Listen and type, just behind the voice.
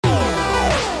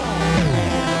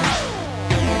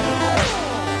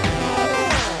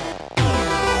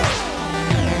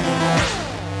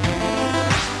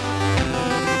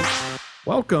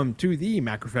welcome to the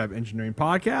Macrofab Engineering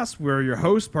Podcast. We're your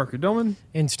hosts, Parker Dillman.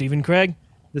 And Stephen Craig.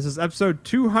 This is episode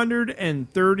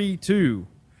 232.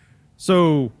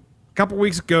 So, a couple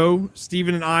weeks ago,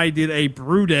 Stephen and I did a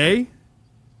brew day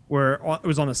where it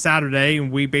was on a Saturday,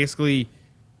 and we basically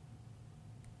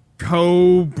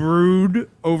co-brewed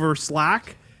over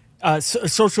Slack.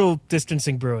 Social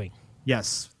distancing brewing.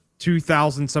 Yes,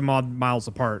 2,000 some odd miles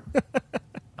apart.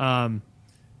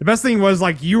 The best thing was,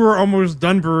 like, you were almost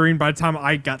done brewing by the time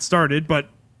I got started, but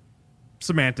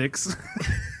semantics.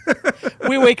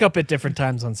 We wake up at different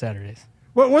times on Saturdays.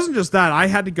 Well, it wasn't just that. I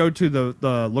had to go to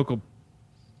the local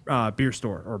beer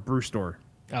store or brew store.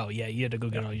 Oh, yeah, you had to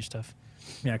go get all your stuff.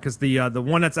 Yeah, because the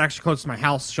one that's actually close to my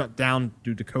house shut down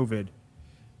due to COVID.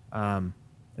 And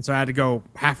so I had to go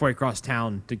halfway across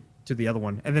town to the other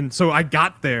one. And then so I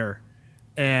got there,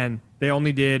 and they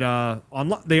only did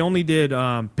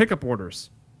pickup orders.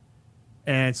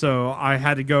 And so I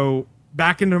had to go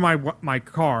back into my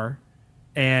car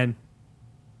and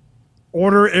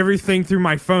order everything through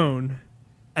my phone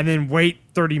and then wait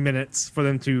 30 minutes for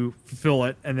them to fulfill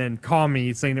it and then call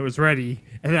me saying it was ready.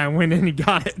 And then I went in and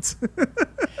got it.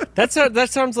 That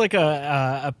sounds like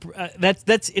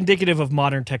that's indicative of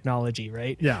modern technology,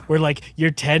 right? Yeah. Where, like,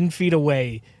 you're 10 feet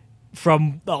away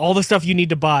from all the stuff you need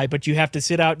to buy, but you have to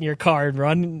sit out in your car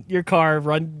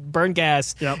and burn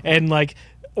gas, yep, and, like,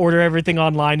 order everything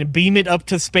online and beam it up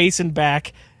to space and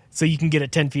back so you can get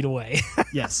it 10 feet away.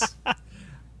 Yes.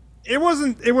 It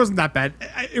wasn't that bad.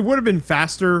 It would have been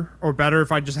faster or better if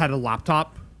I just had a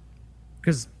laptop,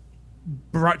 because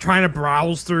trying to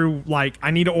browse through, like,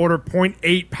 I need to order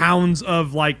 0.8 pounds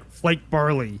of, like, flake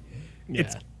barley. Yeah.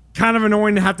 It's kind of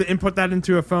annoying to have to input that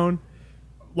into a phone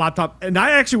laptop. And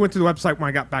I actually went to the website when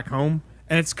I got back home,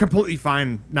 and it's completely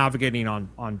fine navigating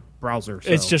on browser. So.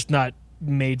 It's just not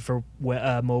made for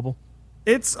mobile.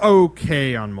 It's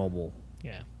okay on mobile.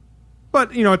 Yeah.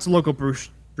 But, you know, it's a local brew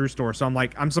store, so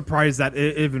I'm surprised that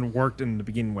it even worked in the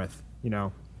begin with, you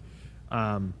know.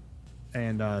 So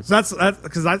that's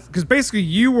because basically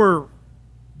you were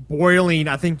boiling,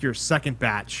 I think, your second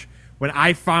batch when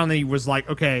I finally was like,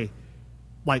 okay,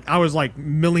 like I was like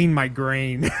milling my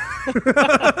grain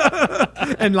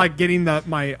and like getting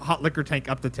my hot liquor tank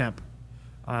up to temp.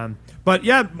 But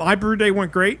yeah, my brew day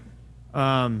went great.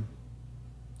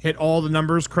 Hit all the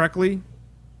numbers correctly.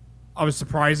 I was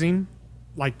surprising,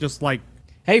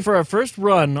 hey, for our first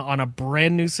run on a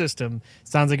brand new system,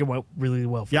 sounds like it went really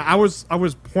well for you. I was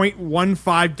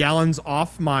 0.15 gallons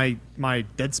off my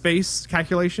dead space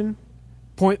calculation.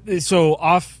 So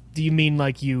off, do you mean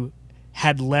like you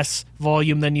had less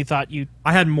volume than you thought you...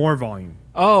 I had more volume.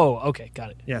 Oh, okay, got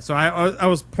it. Yeah, so I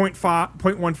was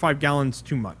 0.15 gallons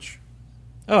too much.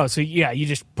 Oh, so yeah, you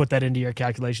just put that into your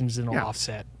calculations and it'll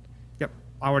offset. Yep,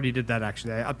 I already did that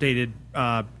actually. I updated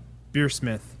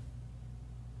Beersmith,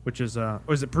 which is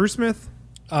was it Brewsmith?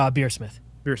 Beersmith.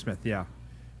 Beersmith, yeah.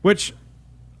 Which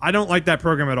I don't like that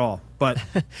program at all, but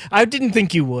I didn't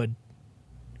think you would.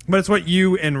 But it's what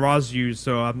you and Roz use,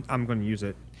 so I'm going to use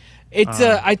it. It's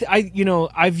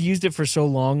I've used it for so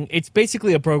long. It's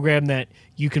basically a program that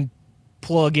you can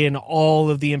plug in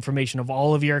all of the information of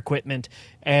all of your equipment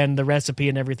and the recipe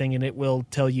and everything, and it will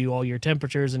tell you all your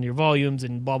temperatures and your volumes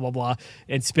and blah blah blah,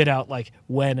 and spit out like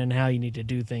when and how you need to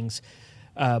do things.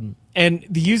 And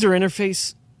the user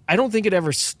interface, I don't think it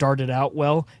ever started out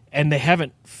well, and they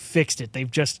haven't fixed it.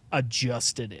 They've just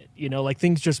adjusted it. You know, like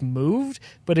things just moved,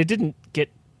 but it didn't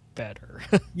get better.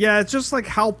 Yeah, it's just like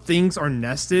how things are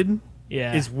nested.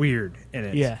 Yeah, is weird in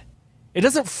it. Yeah. It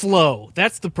doesn't flow.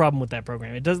 That's the problem with that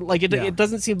program. It doesn't It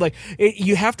doesn't seem like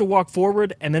you have to walk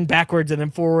forward and then backwards and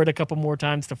then forward a couple more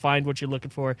times to find what you're looking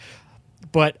for.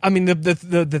 But I mean,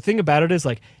 the thing about it is,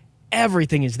 like,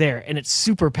 everything is there and it's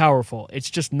super powerful. It's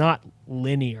just not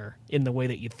linear in the way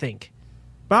that you think.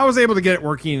 But I was able to get it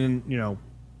working in, you know,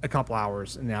 a couple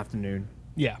hours in the afternoon.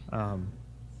 Yeah.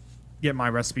 Get my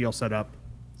recipe all set up.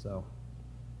 So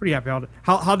pretty happy.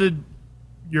 How did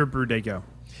your brew day go?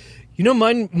 You know,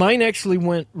 mine actually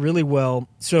went really well.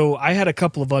 So I had a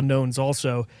couple of unknowns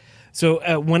also.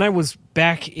 So when I was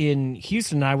back in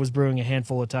Houston, I was brewing a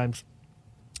handful of times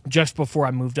just before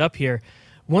I moved up here.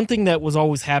 One thing that was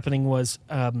always happening was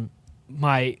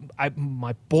my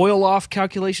boil off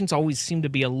calculations always seemed to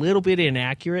be a little bit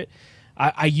inaccurate.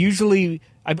 I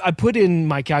put in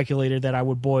my calculator that I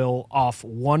would boil off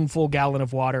 1 full gallon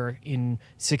of water in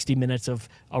 60 minutes of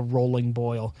a rolling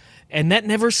boil. And that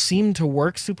never seemed to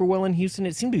work super well in Houston.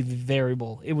 It seemed to be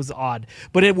variable. It was odd.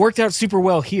 But it worked out super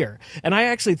well here. And I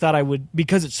actually thought I would,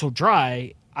 because it's so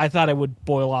dry, I thought I would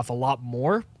boil off a lot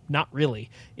more, not really.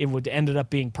 It would ended up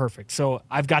being perfect. So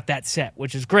I've got that set,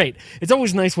 which is great. It's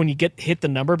always nice when you hit the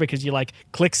number because you like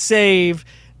click save.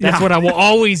 That's what I will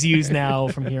always use now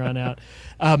from here on out.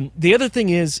 The other thing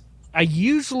is I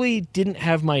usually didn't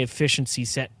have my efficiency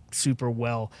set super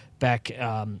well back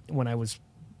when I was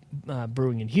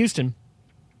brewing in Houston.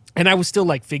 And I was still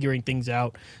like figuring things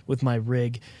out with my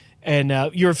rig. And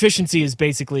your efficiency is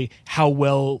basically how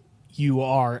well you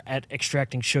are at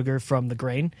extracting sugar from the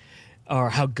grain or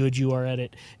how good you are at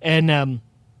it. And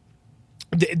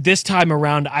this time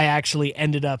around, I actually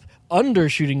ended up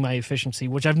undershooting my efficiency,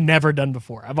 which I've never done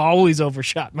before. I've always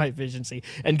overshot my efficiency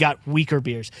and got weaker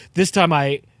beers. This time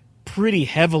I pretty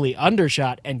heavily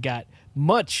undershot and got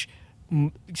much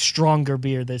stronger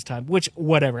beer this time, which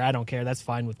whatever, I don't care. That's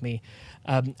fine with me.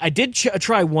 I did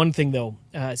try one thing though.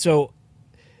 So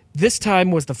this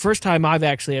time was the first time I've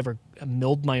actually ever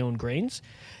milled my own grains.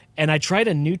 And I tried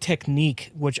a new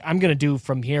technique, which I'm going to do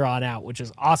from here on out, which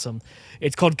is awesome.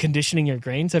 It's called conditioning your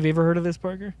grains. Have you ever heard of this,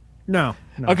 Parker? No.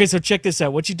 Okay, so check this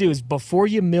out. What you do is before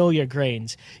you mill your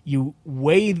grains, you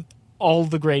weigh all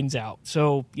the grains out.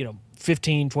 So,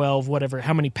 15, 12, whatever,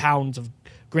 how many pounds of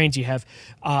grains you have,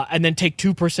 and then take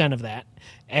 2% of that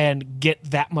and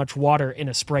get that much water in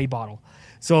a spray bottle.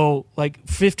 So like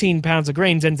 15 pounds of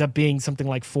grains ends up being something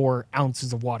like 4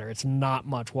 ounces of water. It's not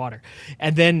much water.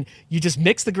 And then you just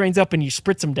mix the grains up and you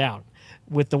spritz them down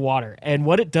with the water. And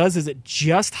what it does is it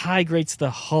just hydrates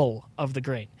the hull of the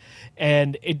grain.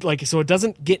 And so it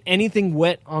doesn't get anything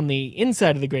wet on the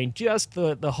inside of the grain, just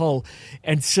the hull.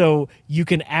 And so you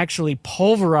can actually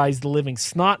pulverize the living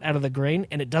snot out of the grain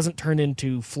and it doesn't turn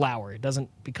into flour. It doesn't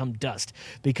become dust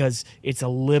because it's a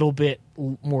little bit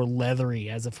more leathery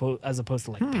as opposed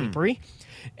to like papery.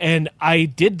 And I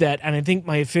did that, and I think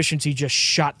my efficiency just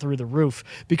shot through the roof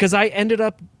because I ended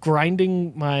up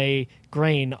grinding my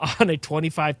grain on a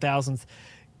 25,000th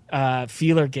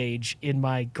feeler gauge in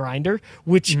my grinder,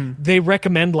 which they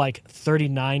recommend like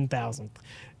 39,000th.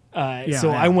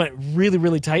 I went really,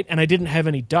 really tight, and I didn't have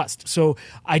any dust. So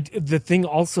the thing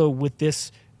also with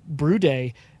this brew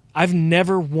day, I've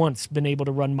never once been able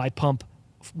to run my pump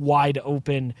wide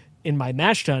open in my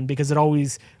mash tun because it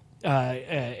always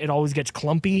gets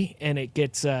clumpy and it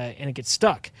gets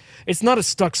stuck. It's not a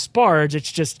stuck sparge.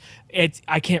 It's just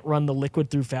I can't run the liquid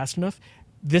through fast enough.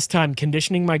 This time,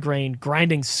 conditioning my grain,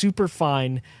 grinding super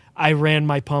fine, I ran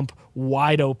my pump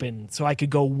wide open so I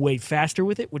could go way faster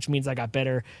with it, which means I got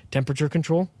better temperature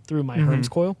control through my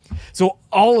Herms coil. So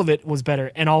all of it was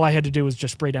better, and all I had to do was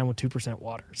just spray down with 2%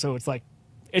 water. So it's like,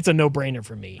 it's a no-brainer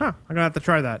for me. I'm going to have to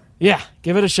try that. Yeah,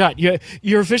 give it a shot.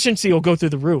 Your efficiency will go through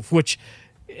the roof, which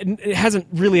it hasn't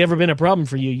really ever been a problem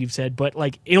for you, you've said, but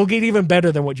like it'll get even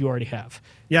better than what you already have.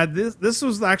 Yeah, this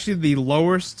was actually the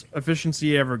lowest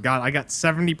efficiency I ever got. I got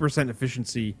 70%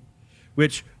 efficiency,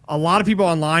 which a lot of people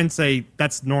online say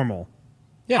that's normal.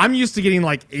 Yeah, I'm used to getting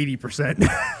like 80%,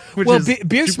 which is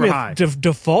super high.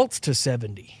 Defaults to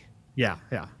 70. Yeah.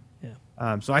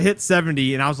 So I hit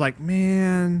 70, and I was like,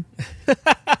 man. But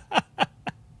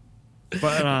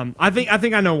I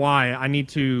think I know why.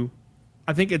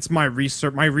 I think it's my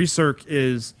recirc. My recirc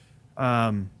is,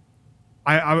 I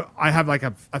have like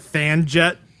a fan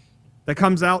jet that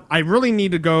comes out. I really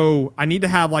need to go. I need to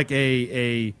have like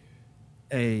I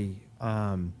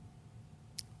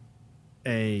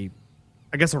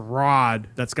guess a rod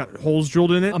that's got holes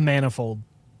drilled in it. A manifold.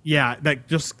 Yeah, that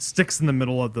just sticks in the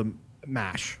middle of the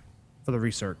mash for the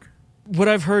recirc. What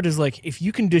I've heard is like if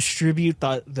you can distribute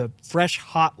the fresh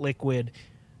hot liquid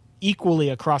equally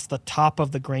across the top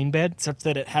of the grain bed such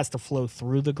that it has to flow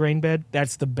through the grain bed,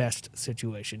 that's the best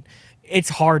situation. It's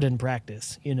hard in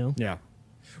practice, Yeah.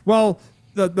 Well,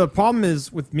 the problem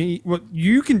is with me,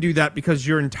 you can do that because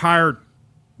your entire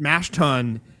mash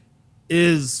tun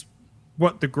is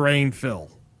what the grain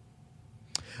fill.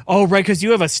 Oh, right, because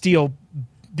you have a steel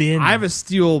bin. I have a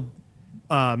steel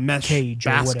mesh cage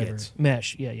basket. Or whatever.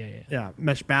 Mesh, yeah. Yeah,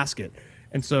 mesh basket.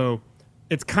 And so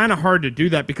it's kind of hard to do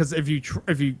that because if you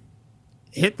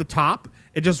hit the top,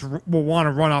 it just will want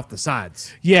to run off the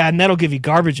sides. Yeah, and that'll give you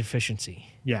garbage efficiency.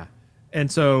 Yeah.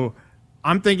 And so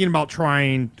I'm thinking about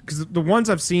trying, because the ones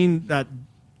I've seen that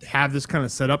have this kind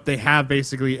of setup, they have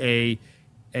basically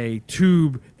a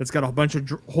tube that's got a bunch of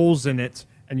holes in it,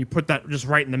 and you put that just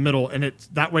right in the middle, and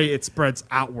that way it spreads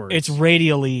outward. It's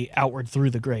radially outward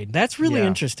through the grain. That's really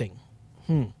interesting.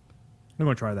 I'm going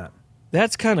to try that.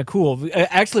 That's kind of cool.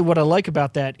 Actually, what I like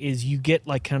about that is you get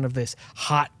like kind of this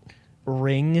hot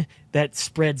ring that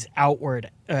spreads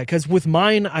outward. Because with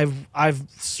mine, I've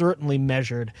certainly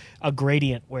measured a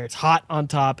gradient where it's hot on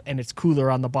top and it's cooler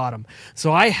on the bottom.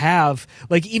 So I have,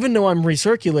 like, even though I'm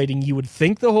recirculating, you would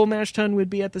think the whole mash tun would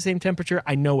be at the same temperature.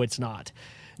 I know it's not.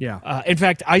 Yeah. In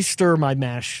fact, I stir my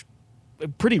mash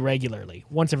pretty regularly,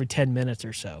 once every 10 minutes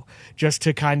or so, just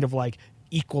to kind of like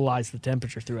equalize the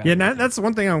temperature throughout. Yeah, that's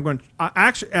one thing I'm going to...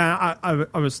 I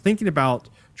was thinking about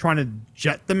trying to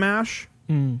jet the mash.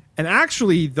 And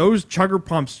actually, those chugger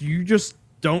pumps, you just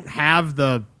don't have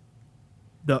the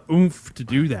oomph to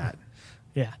do that.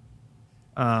 Yeah.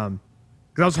 Because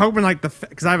I was hoping like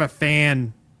because I have a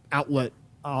fan outlet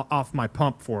off my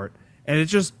pump for it, and it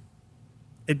just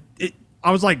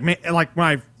I was like, man, like when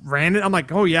I ran it, I'm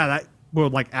like, oh yeah, that will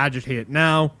like agitate it.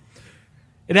 Now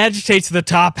it agitates the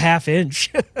top half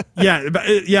inch.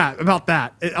 yeah, about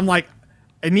that. I'm like,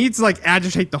 it needs to like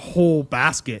agitate the whole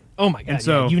basket. Oh my god! And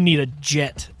so you need a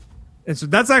jet. And so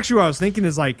that's actually what I was thinking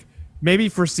is like maybe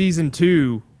for season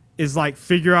 2 is like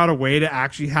figure out a way to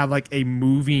actually have like a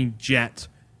moving jet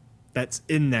that's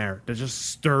in there that just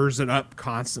stirs it up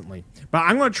constantly. But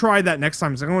I'm going to try that next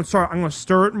time. I'm going to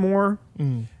stir it more,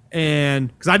 and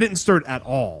because I didn't stir it at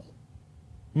all.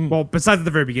 Well, besides at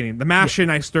the very beginning, the mash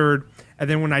in I stirred, and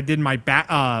then when I did my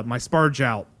my sparge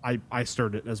out, I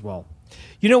stirred it as well.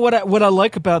 You know what I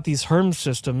like about these Herm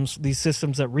systems, these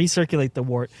systems that recirculate the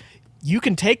wort, you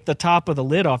can take the top of the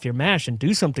lid off your mash and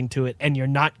do something to it, and you're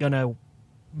not going to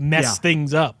mess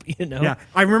things up, you know? Yeah,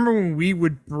 I remember when we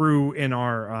would brew in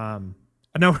our... I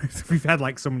know we've had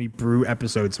like so many brew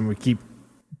episodes, and we keep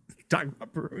talking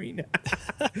about brewing.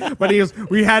 But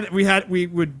we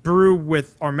would brew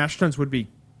with... Our mash tuns would be...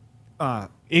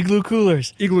 Igloo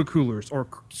coolers or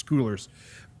schoolers.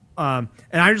 And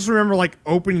I just remember like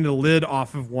opening the lid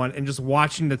off of one and just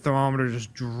watching the thermometer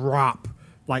just drop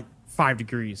like 5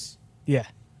 degrees. Yeah.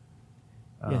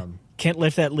 Can't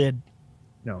lift that lid.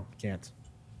 No, can't.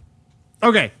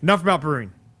 Okay, enough about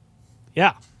brewing.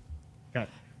 Yeah. Okay.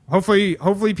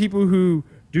 Hopefully people who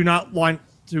do not want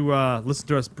to listen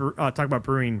to us talk about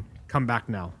brewing come back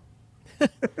now.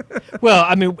 Well,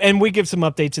 I mean, and we give some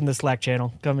updates in the Slack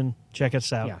channel. Come and check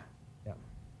us out.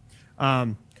 Yeah.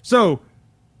 So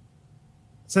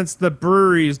since the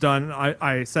brewery is done,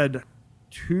 I said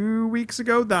 2 weeks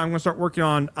ago that I'm going to start working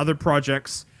on other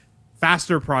projects,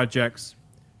 faster projects,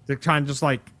 to try and just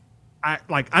like I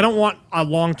don't want a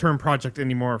long-term project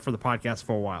anymore for the podcast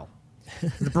for a while.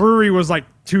 The brewery was like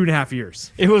 2.5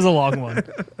 years. It was a long one.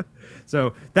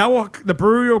 So the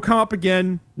brewery will come up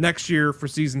again next year for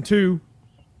season 2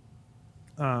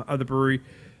 of the brewery.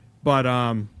 But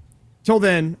till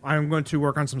then, I'm going to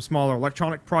work on some smaller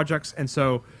electronic projects. And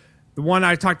so the one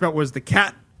I talked about was the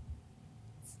cat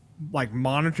like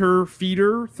monitor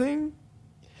feeder thing.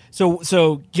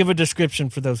 So give a description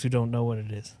for those who don't know what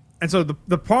it is. And so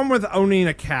the problem with owning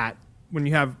a cat when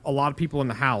you have a lot of people in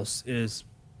the house is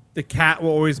the cat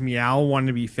will always meow wanting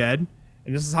to be fed.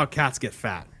 And this is how cats get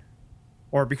fat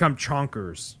or become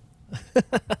chonkers.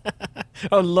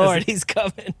 Oh, Lord, he's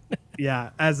coming. Yeah,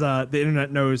 as the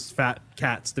internet knows fat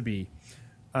cats to be.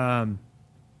 And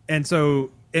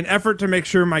so in effort to make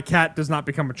sure my cat does not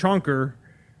become a chonker,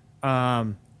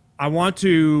 I want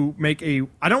to make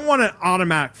I don't want an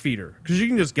automatic feeder because you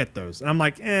can just get those. And I'm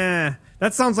like,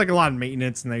 that sounds like a lot of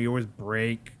maintenance and they always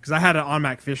break. Because I had an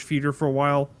automatic fish feeder for a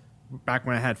while back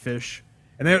when I had fish.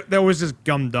 And they always just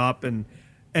gummed up. And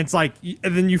it's like,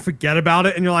 and then you forget about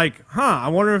it and you're like, I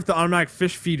wonder if the automatic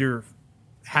fish feeder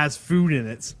has food in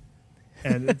it.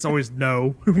 And it's always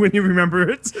no when you remember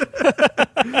it.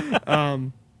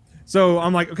 So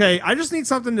I'm like, okay, I just need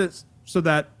something so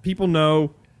that people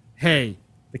know, hey,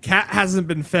 the cat hasn't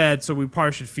been fed, so we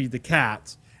probably should feed the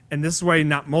cat. And this way,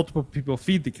 not multiple people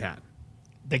feed the cat.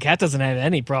 The cat doesn't have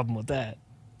any problem with that.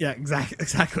 Yeah,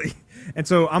 exactly. And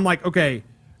so I'm like, okay,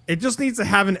 it just needs to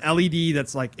have an LED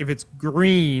that's like, if it's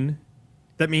green,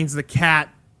 that means the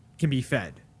cat can be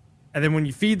fed. And then when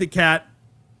you feed the cat,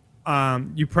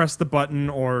 you press the button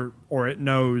or it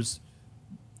knows,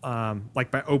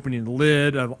 like by opening the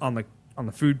lid on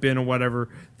the food bin or whatever,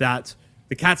 that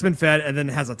the cat's been fed, and then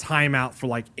it has a timeout for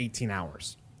like 18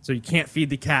 hours. So you can't feed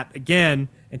the cat again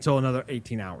until another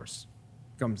 18 hours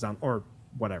comes down, or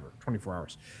whatever, 24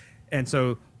 hours. And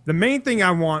so the main thing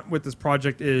I want with this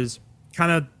project is kind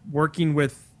of working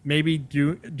with maybe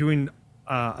doing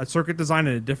a circuit design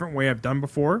in a different way I've done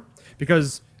before.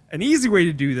 Because an easy way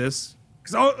to do this,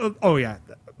 because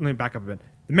let me back up a bit.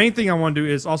 The main thing I want to do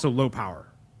is also low power.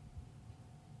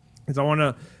 Because I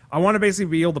want to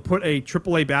basically be able to put a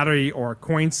AAA battery or a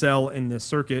coin cell in this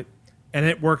circuit, and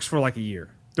it works for like a year.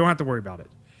 Don't have to worry about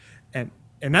it.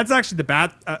 And that's actually the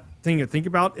bad thing to think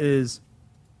about is,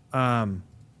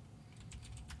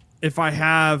 if I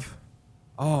have,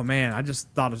 oh man, I just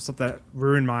thought of something that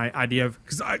ruined my idea of,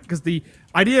 because the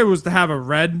idea was to have a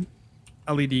red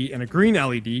LED and a green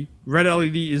LED. Red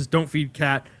LED is don't feed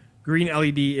cat. Green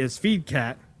LED is feed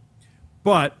cat.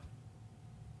 But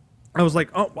I was like,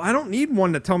 oh, I don't need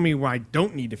one to tell me why I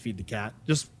don't need to feed the cat.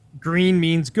 Just green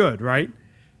means good, right?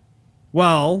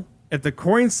 Well, if the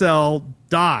coin cell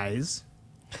dies,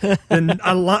 then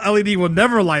a LED will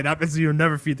never light up, and so you'll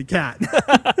never feed the cat.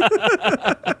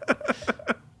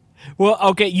 Well,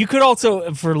 okay, you could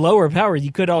also, for lower power,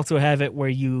 you could also have it where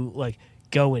you like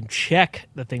go and check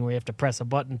the thing where you have to press a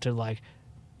button to like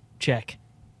check.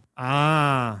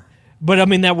 Ah. But I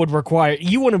mean, that would require,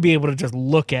 you want to be able to just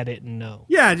look at it and know.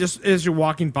 Yeah, just as you're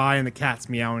walking by and the cat's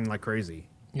meowing like crazy.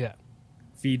 Yeah.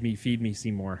 Feed me,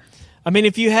 Seymour. I mean,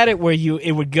 if you had it where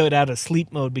it would go out of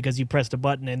sleep mode because you pressed a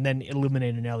button and then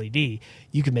illuminate an LED,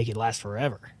 you could make it last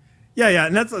forever. Yeah,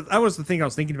 and that was the thing I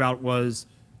was thinking about was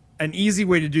an easy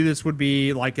way to do this would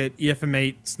be like an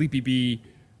EFM8 Sleepy Bee,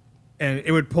 and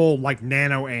it would pull like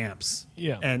nano amps.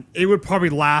 Yeah. And it would probably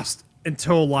last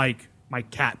until like my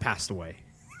cat passed away.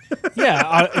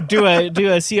 Yeah, do a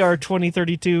CR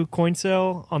 2032 coin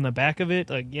cell on the back of it.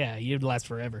 Like, yeah, you'd last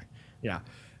forever. Yeah,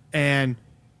 and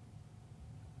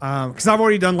because I've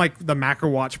already done like the Macro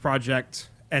Watch project,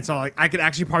 and so like I could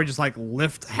actually probably just like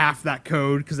lift half that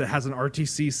code because it has an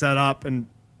RTC set up and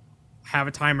have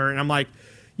a timer, and I'm like,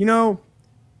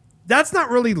 that's not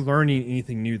really learning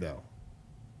anything new though.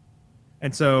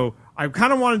 And so I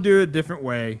kind of want to do it a different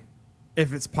way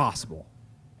if it's possible.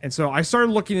 And so I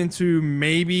started looking into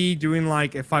maybe doing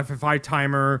like a 555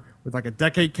 timer with like a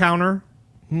decade counter.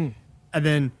 And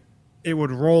then it would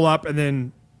roll up, and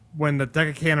then when the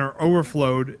decade counter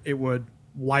overflowed, it would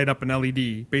light up an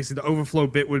LED. Basically, the overflow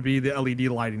bit would be the LED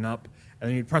lighting up, and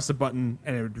then you'd press the button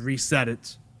and it would reset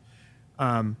it.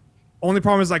 Only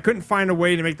problem is I couldn't find a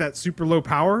way to make that super low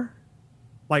power.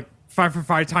 Like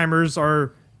 555 timers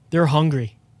are... They're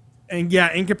hungry. And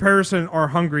yeah, in comparison, are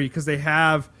hungry because they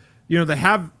have... they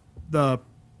have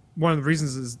one of the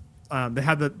reasons is they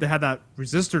had that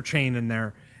resistor chain in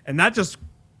there, and that just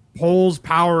pulls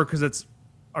power because it's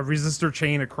a resistor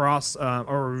chain across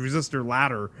or a resistor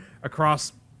ladder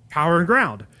across power and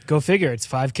ground. Go figure. It's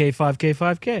 5K, 5K,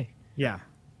 5K. Yeah.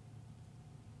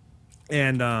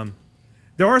 And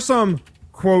there are some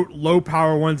quote low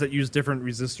power ones that use different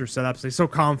resistor setups. They still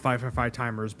call them 555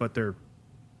 timers, but they're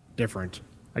different,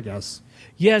 I guess.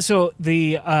 Yeah. So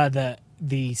the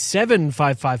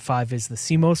 7555 is the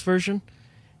CMOS version.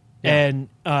 Yeah. And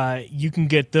you can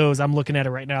get those. I'm looking at it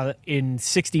right now in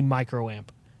 60 microamp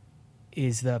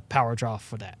is the power draw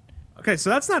for that. Okay, so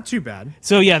that's not too bad.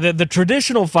 So yeah, the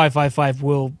traditional 555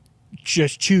 will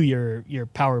just chew your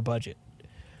power budget.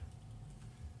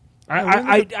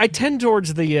 I tend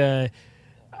towards the.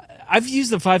 I've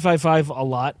used the 555 a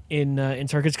lot in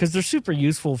circuits because they're super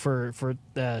useful for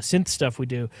the synth stuff we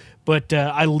do. But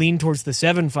I lean towards the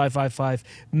 7555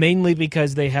 mainly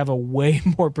because they have a way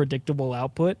more predictable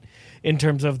output in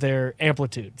terms of their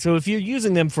amplitude. So if you're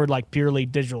using them for like purely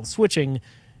digital switching,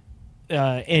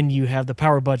 and you have the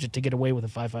power budget to get away with a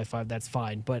 555, that's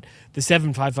fine. But the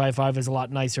 7555 is a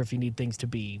lot nicer if you need things to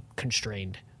be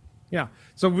constrained. Yeah.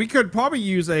 So we could probably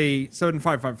use a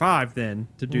 7555 then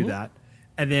to do that.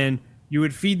 And then you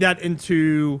would feed that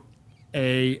into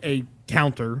a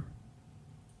counter.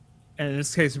 And in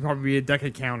this case, it would probably be a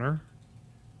decade counter.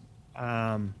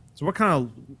 So what kind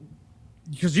of...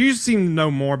 Because you seem to know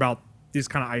more about these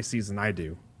kind of ICs than I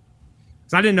do.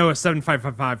 Because I didn't know a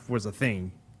 7555 was a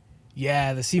thing.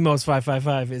 Yeah, the CMOS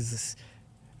 555 is...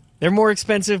 They're more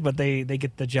expensive, but they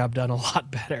get the job done a lot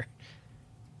better.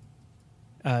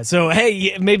 So,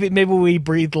 hey, maybe we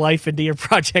breathe life into your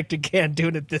project again,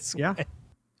 doing it this way. Yeah.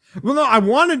 Well, no, I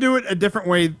want to do it a different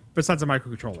way besides a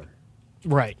microcontroller.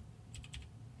 Right.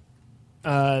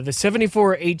 The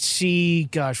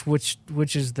 74HC, gosh,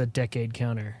 which is the decade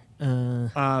counter?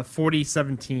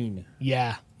 4017.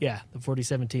 Yeah, the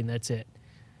 4017, that's it.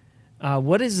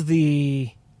 What is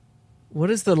the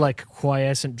like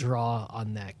quiescent draw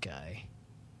on that guy?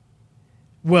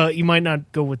 Well, you might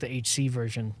not go with the HC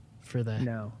version for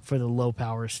the low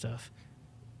power stuff.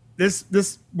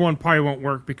 This one probably won't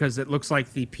work because it looks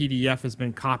like the PDF has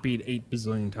been copied 8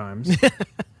 bazillion times.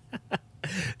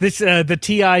 The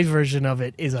TI version of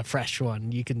it is a fresh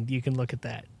one. You can look at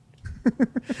that.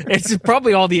 It's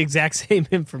probably all the exact same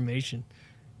information.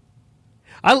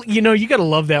 You gotta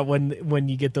love that when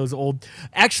you get those old.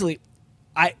 Actually,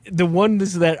 The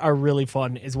ones that are really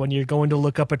fun is when you're going to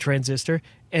look up a transistor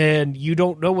and you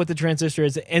don't know what the transistor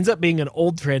is. It ends up being an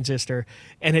old transistor,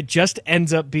 and it just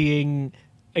ends up being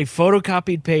a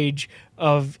photocopied page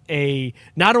of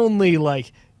not only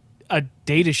like a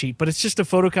data sheet, but it's just a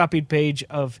photocopied page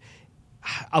of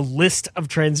a list of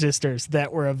transistors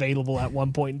that were available at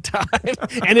one point in time.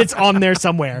 And it's on there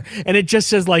somewhere. And it just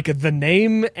says like the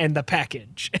name and the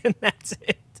package. And that's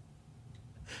it.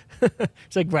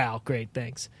 It's like, wow, great,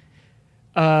 thanks.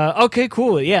 Okay,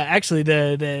 cool. Yeah, actually,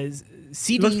 the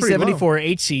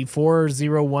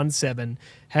CD74HC4017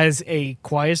 has a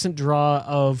quiescent draw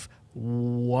of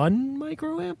 1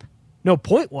 microamp? No,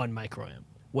 0.1 microamp.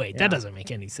 Wait, that doesn't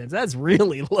make any sense. That's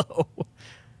really low.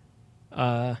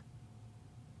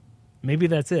 Maybe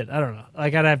that's it. I don't know.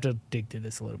 Like, I'd have to dig through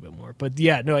this a little bit more. But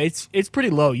yeah, no, it's pretty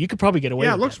low. You could probably get away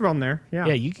with that. Yeah, it looks around there. Yeah.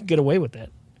 Yeah, you could get away with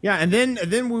that. Yeah, and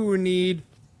then we would need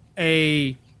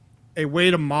a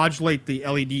way to modulate the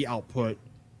LED output,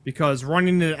 because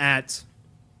running it at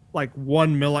like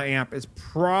 1 milliamp is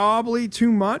probably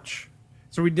too much.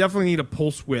 So we definitely need a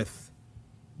pulse width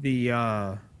the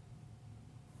LED.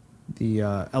 I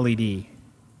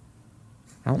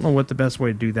don't know what the best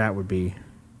way to do that would be.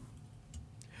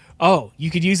 Oh, you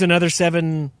could use another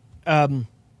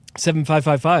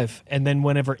 7555, and then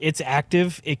whenever it's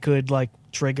active, it could like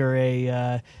trigger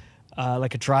a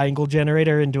triangle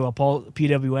generator into a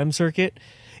PWM circuit.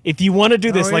 If you want to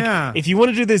do this, if you want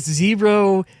to do this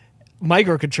zero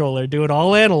microcontroller, do it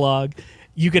all analog,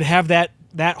 you could have that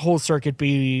whole circuit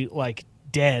be like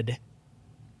dead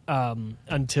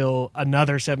until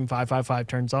another 7555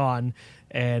 turns on,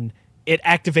 and it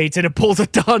activates and it pulls a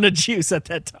ton of juice at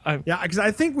that time. Yeah, because I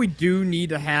think we do need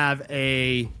to have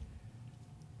it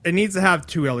needs to have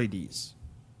 2 LEDs.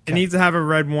 Okay. It needs to have a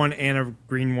red one and a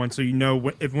green one, so you know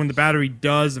when the battery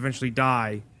does eventually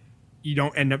die, you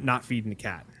don't end up not feeding the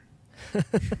cat.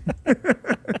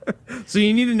 So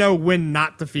you need to know when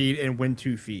not to feed and when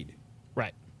to feed.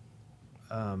 Right.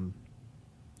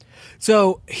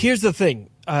 So here's the thing.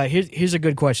 Here's a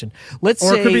good question. Or it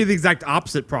could be the exact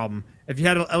opposite problem. If you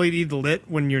had an LED lit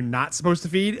when you're not supposed to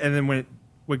feed, and then when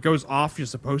it goes off, you're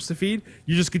supposed to feed,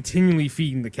 you're just continually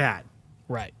feeding the cat.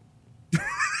 Right.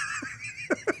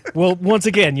 Well, once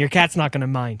again, your cat's not going to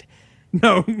mind.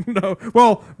 No.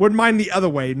 Well, would mind the other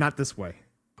way, not this way.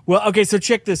 Well, okay, so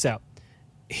check this out.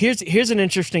 Here's an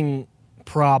interesting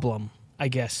problem, I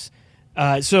guess.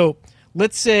 So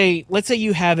let's say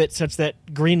you have it such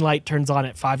that green light turns on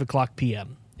at 5:00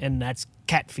 p.m. and that's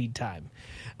cat feed time.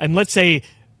 And let's say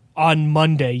on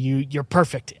Monday you're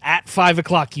perfect. At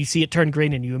 5:00 you see it turn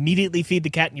green and you immediately feed the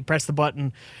cat and you press the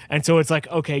button, and so it's like,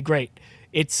 okay, great.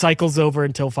 It cycles over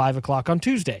until 5:00 on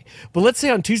Tuesday. But let's say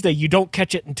on Tuesday you don't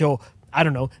catch it until, I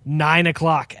don't know,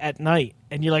 9:00 at night.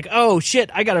 And you're like, oh shit,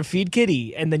 I gotta feed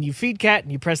kitty. And then you feed cat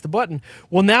and you press the button.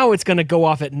 Well, now it's gonna go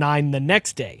off at 9 the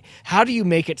next day. How do you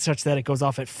make it such that it goes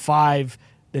off at 5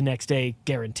 the next day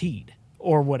guaranteed?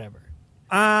 Or whatever.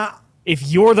 If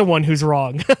you're the one who's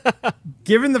wrong.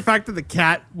 Given the fact that the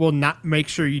cat will not make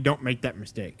sure you don't make that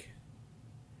mistake.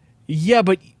 Yeah,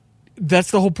 but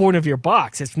that's the whole point of your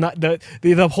box. It's not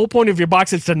the whole point of your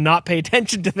box is to not pay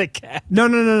attention to the cat. No.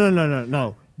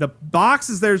 The box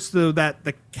is there so that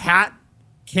the cat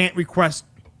can't request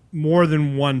more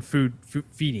than one food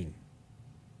feeding.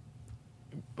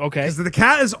 Okay. Because the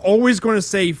cat is always going to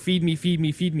say, feed me, feed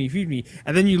me, feed me, feed me.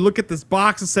 And then you look at this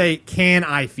box and say, can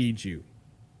I feed you?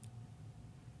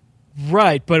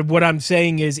 Right, but what I'm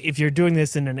saying is if you're doing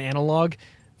this in an analog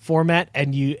format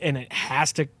and it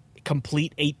has to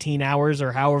complete 18 hours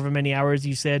or however many hours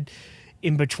you said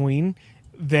in between,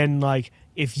 then like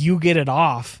if you get it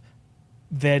off,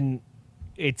 then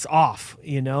it's off,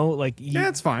 like yeah,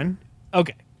 it's fine.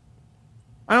 Okay.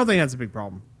 I don't think that's a big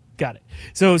problem. Got it.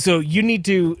 So you need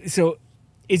to,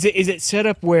 is it set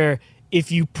up where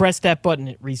if you press that button,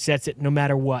 it resets it no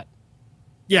matter what?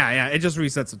 Yeah, it just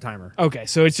resets the timer. Okay,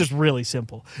 so it's just really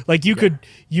simple. Like you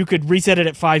could reset it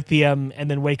at 5 p.m. and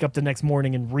then wake up the next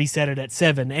morning and reset it at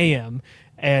 7 a.m.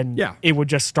 and it would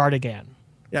just start again.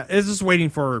 Yeah, it's just waiting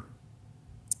for.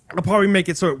 I'll probably make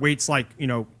it so it waits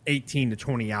 18 to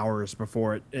 20 hours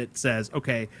before it says,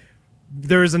 okay,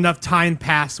 there is enough time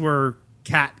passed where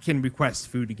cat can request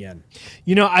food again.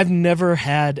 I've never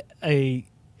had a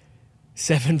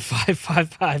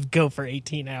 7555 go for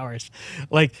 18 hours.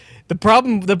 Like the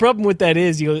problem with that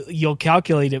is you'll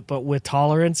calculate it, but with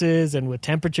tolerances and with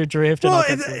temperature drift and all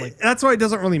that that's why it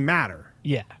doesn't really matter.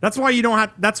 Yeah. That's why you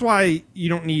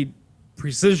don't need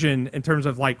precision in terms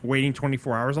of waiting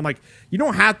 24 hours. I'm like, you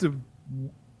don't have to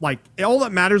all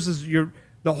that matters is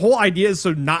the whole idea is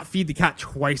so not feed the cat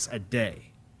twice a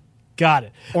day. Got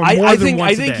it. Or more than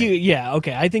once a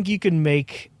day. I think you can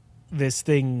make this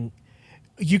thing.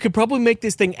 You could probably make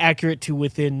this thing accurate to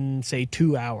within, say,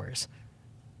 2 hours.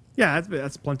 Yeah,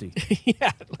 that's plenty.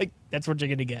 Yeah, like that's what you're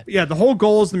gonna get. Yeah, the whole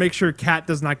goal is to make sure cat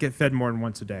does not get fed more than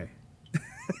once a day.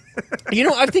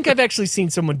 I think I've actually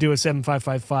seen someone do a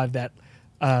 7555 that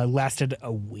lasted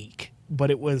a week,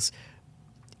 but it was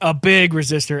a big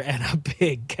resistor and a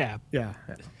big cap. Yeah.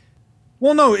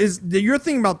 Well, no, you're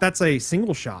thinking about that's a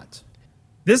single shot.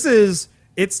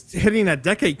 It's hitting a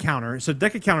decade counter, so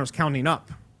decade counter is counting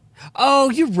up. Oh,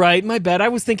 you're right. My bad. I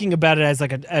was thinking about it as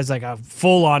like a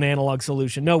full on analog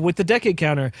solution. No, with the decade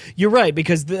counter, you're right,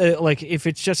 because if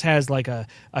it just has like a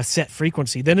set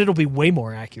frequency, then it'll be way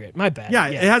more accurate. My bad. Yeah,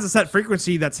 it has a set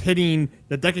frequency that's hitting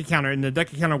the decade counter, and the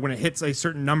decade counter, when it hits a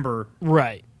certain number,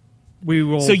 right, we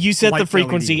will. So you set the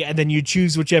frequency, LED. and then you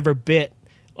choose whichever bit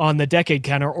on the decade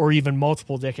counter, or even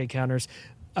multiple decade counters,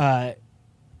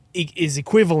 is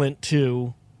equivalent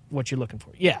to what you're looking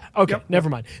for. Yeah. Okay. Yep. Never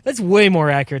mind. That's way more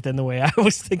accurate than the way I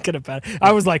was thinking about it.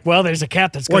 I was like, well, there's a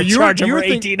cap that's going to charge over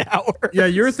 18 hours. Yeah,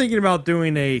 you're thinking about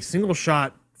doing a single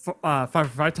shot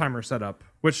 5x5 timer setup,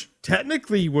 which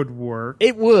technically would work.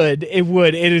 It would.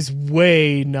 It is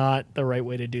way not the right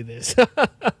way to do this.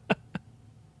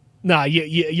 Nah,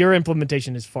 your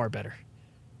implementation is far better.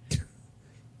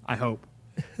 I hope.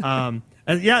 And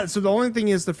yeah, so the only thing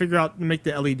is to figure out to make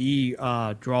the LED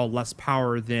draw less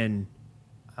power than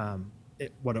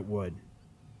what it would.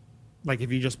 Like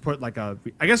if you just put like I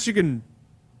guess you can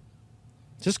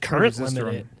just current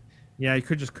limit it. Yeah, you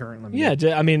could just current limit.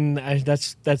 Yeah, I mean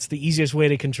that's the easiest way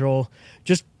to control.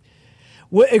 Just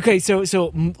okay. So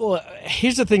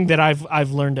here's the thing that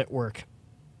I've learned at work.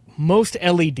 Most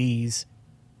LEDs,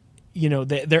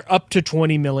 they're up to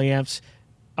 20 milliamps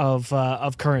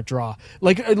of current draw.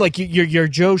 Like your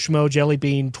Joe Schmo Jelly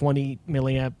Bean 20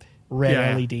 milliamp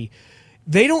red LED.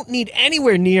 They don't need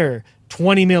anywhere near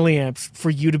 20 milliamps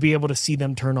for you to be able to see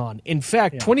them turn on. In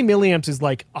fact, 20 milliamps is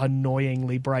like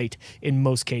annoyingly bright in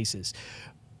most cases.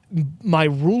 My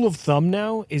rule of thumb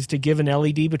now is to give an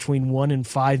LED between 1 and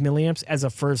 5 milliamps as a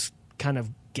first kind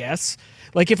of guess.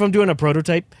 Like if I'm doing a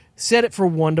prototype, set it for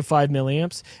 1 to 5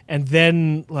 milliamps, and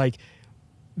then like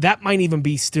that might even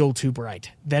be still too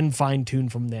bright. Then fine tune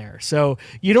from there. So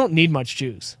you don't need much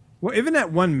juice. Well, even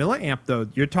at 1 milliamp though,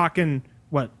 you're talking.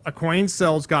 What, a coin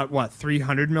cell's got,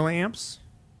 300 milliamps?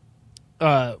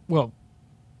 Okay,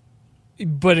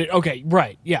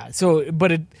 right, yeah. So,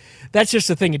 that's just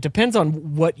the thing. It depends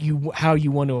on how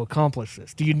you want to accomplish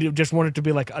this. Do you just want it to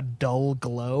be like a dull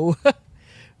glow?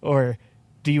 Or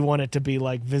do you want it to be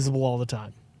like visible all the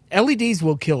time? LEDs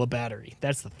will kill a battery.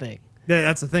 That's the thing. Yeah,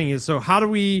 that's the thing is, so how do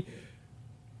we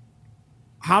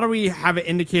have an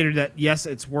indicator that, yes,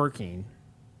 it's working?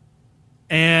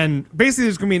 And basically,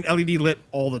 there's going to be an LED lit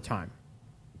all the time.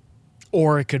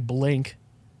 Or it could blink.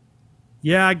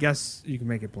 Yeah, I guess you can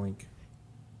make it blink.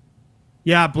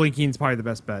 Yeah, blinking's probably the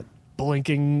best bet.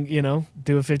 Blinking,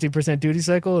 do a 50% duty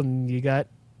cycle, and you got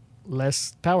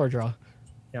less power draw.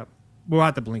 Yep. We'll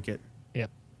have to blink it.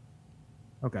 Yep.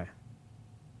 Okay.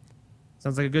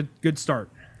 Sounds like a good start.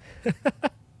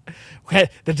 The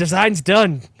design's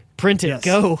done. Print it. Yes.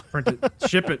 Go. Print it.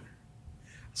 Ship it.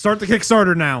 Start the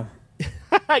Kickstarter now.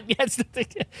 Yes,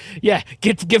 yeah.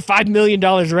 Get $5 million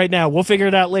right now. We'll figure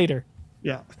it out later.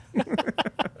 Yeah.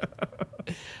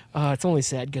 It's only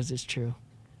sad because it's true.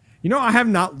 I have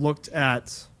not looked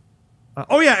at.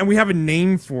 And we have a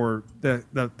name for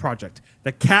the project: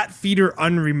 the Cat Feeder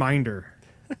Unreminder.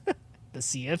 The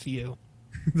CFU.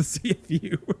 The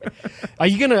CFU. Are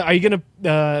you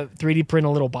gonna 3D print a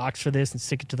little box for this and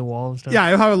stick it to the wall and stuff? Yeah,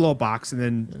 I'll have a little box and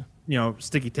then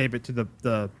sticky tape it to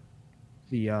the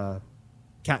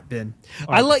cat bin.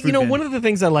 I like bin. One of the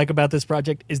things I like about this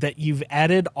project is that you've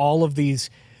added all of these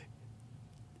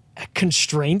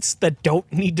constraints that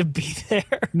don't need to be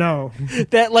there. No.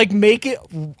 That make it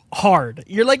hard.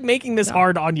 You're making this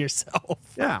hard on yourself.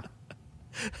 Yeah.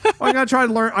 I gotta try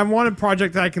to learn. I want a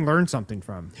project that I can learn something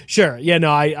from. Sure. Yeah.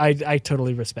 No. I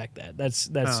totally respect that. That's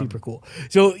super cool.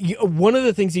 So one of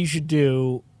the things that you should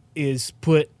do is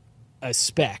put a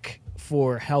spec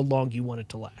for how long you want it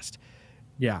to last.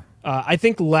 Yeah. I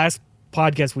think last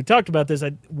podcast we talked about this.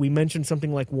 We mentioned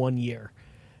something like 1 year.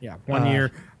 Yeah, 1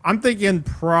 year. I'm thinking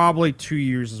probably 2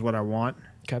 years is what I want.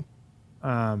 Okay.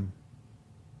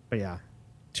 But yeah,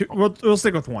 we'll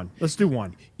stick with 1. Let's do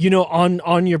 1.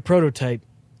 On your prototype,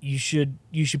 you should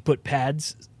put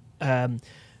pads, and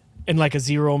like a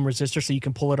 0 ohm resistor, so you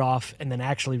can pull it off and then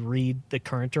actually read the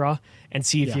current draw and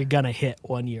see if you're gonna hit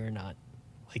 1 year or not.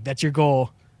 Like that's your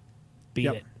goal. Beat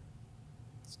it.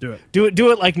 Let's do it.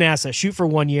 Do it like NASA. Shoot for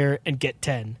 1 year and get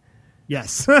 10.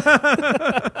 Yes.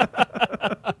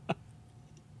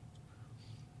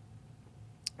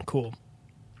 Cool.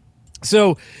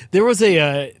 So there was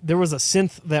a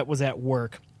synth that was at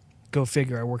work. Go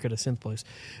figure. I work at a synth place,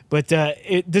 but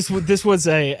this was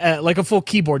a like a full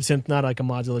keyboard synth, not like a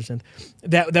modular synth.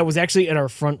 That was actually in our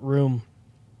front room.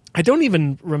 I don't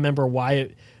even remember why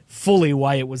it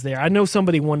was there. I know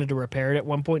somebody wanted to repair it at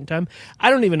one point in time. I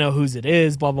don't even know whose it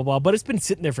is. Blah blah blah. But it's been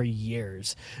sitting there for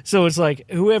years. So it's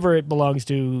like whoever it belongs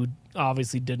to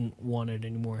obviously didn't want it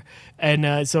anymore.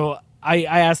 And so I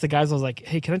asked the guys. I was like,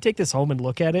 "Hey, can I take this home and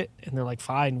look at it?" And they're like,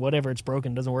 "Fine, whatever. It's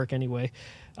broken. Doesn't work anyway."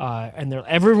 And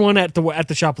everyone at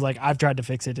the shop was like, "I've tried to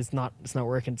fix it. It's not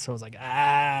working." So I was like,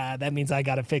 that means I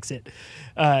got to fix it.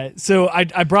 So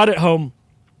I brought it home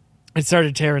and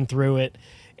started tearing through it,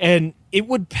 and it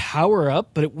would power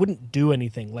up, but it wouldn't do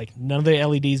anything. Like none of the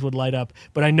LEDs would light up,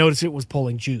 but I noticed it was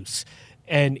pulling juice,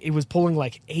 and it was pulling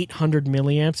like 800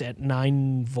 milliamps at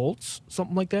 9 volts,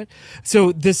 something like that.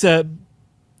 So this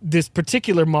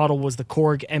particular model was the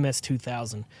Korg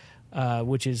MS2000,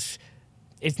 which is,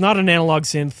 it's not an analog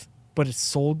synth, but it's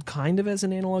sold kind of as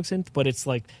an analog synth. But it's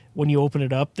like when you open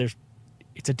it up,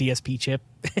 it's a DSP chip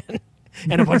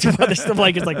and a bunch of other stuff.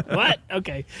 Like it's like what?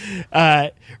 Okay.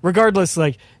 Regardless,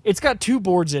 like it's got 2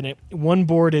 boards in it. One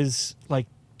board is like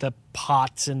the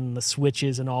pots and the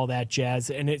switches and all that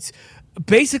jazz, and it's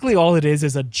basically all it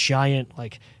is a giant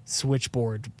like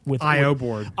switchboard with IO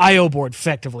board. IO board,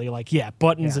 effectively, like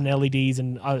buttons and LEDs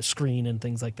and a screen and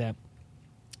things like that.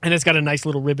 And it's got a nice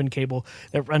little ribbon cable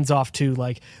that runs off to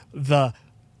like the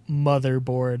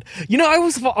motherboard. You know, I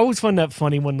always find that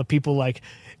funny when the people like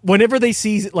whenever they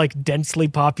see like densely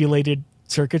populated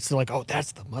circuits, they're like, "Oh,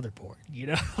 that's the motherboard," you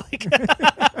know. Like,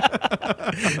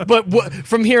 but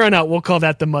from here on out, we'll call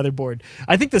that the motherboard.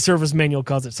 I think the service manual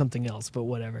calls it something else, but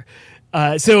whatever.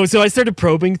 So I started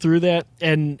probing through that,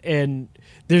 and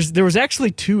there was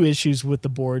actually 2 issues with the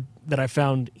board that I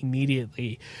found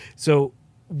immediately. So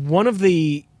one of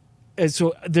the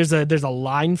there's a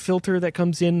line filter that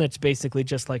comes in that's basically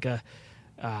just like a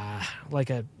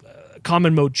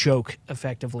common mode choke,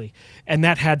 effectively, and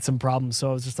that had some problems. So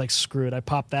I was just like, screw it. I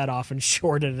popped that off and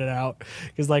shorted it out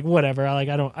because like whatever. I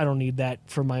don't need that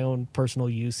for my own personal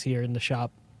use here in the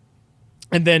shop.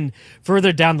 And then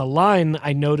further down the line,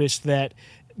 I noticed that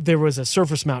there was a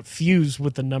surface mount fuse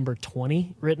with the number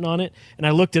 20 written on it, and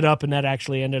I looked it up, and that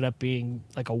actually ended up being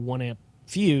like a 1 amp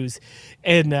fuse.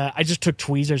 And I just took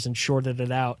tweezers and shorted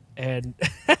it out and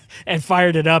and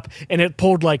fired it up, and it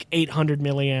pulled like 800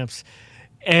 milliamps.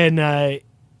 And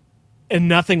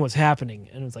nothing was happening.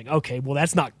 And it was like, okay, well,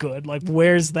 that's not good. Like,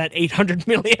 where's that 800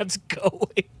 milliamps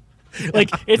going?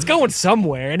 Like, it's going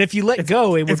somewhere. And if you let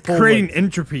go, it would it's creating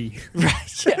entropy.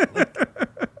 Right. Yeah.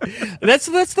 That's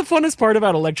the funnest part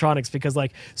about electronics, because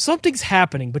like something's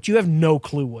happening, but you have no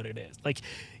clue what it is. Like,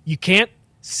 you can't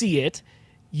see it.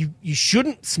 You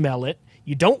shouldn't smell it.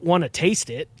 You don't want to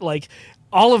taste it. Like,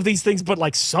 all of these things, but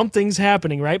like something's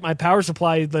happening, right? My power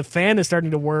supply, the fan is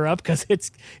starting to whir up because it's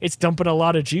dumping a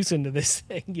lot of juice into this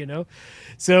thing, you know?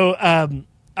 So I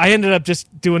ended up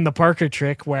just doing the Parker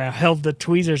trick where I held the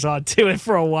tweezers onto it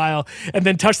for a while and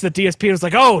then touched the DSP and was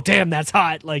like, oh, damn, that's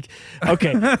hot. Like,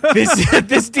 okay,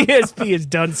 this DSP is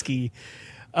Dunsky.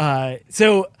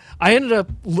 So I ended up,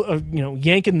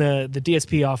 yanking the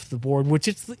DSP off the board, which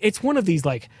it's one of these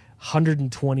like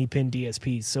 120 pin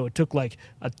DSPs, so it took like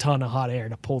a ton of hot air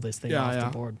to pull this thing off the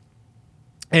board.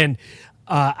 And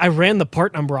I ran the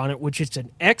part number on it, which is an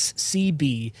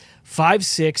XCB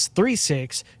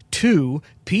 56362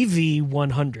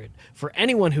 PV100 for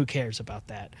anyone who cares about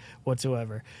that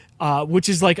whatsoever, which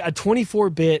is like a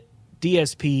 24-bit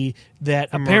DSP that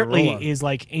apparently is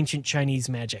like ancient Chinese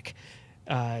magic,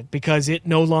 because it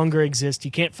no longer exists.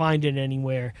 You can't find it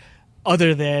anywhere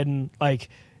other than like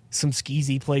some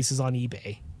skeezy places on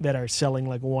eBay that are selling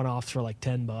like one-offs for like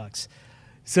 $10.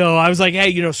 So I was like,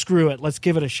 hey, screw it. Let's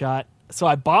give it a shot. So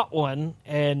I bought one,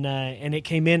 and it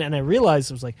came in, and I realized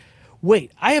I was like,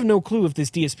 wait, I have no clue if this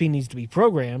DSP needs to be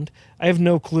programmed. I have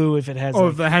no clue if it has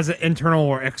if it has an internal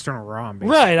or external ROM.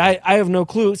 Basically. Right, I have no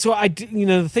clue. So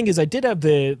the thing is, I did have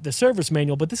the service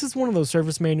manual, but this is one of those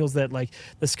service manuals that like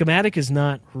the schematic is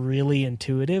not really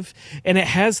intuitive, and it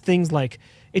has things like,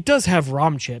 it does have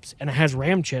ROM chips and it has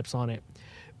RAM chips on it,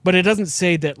 but it doesn't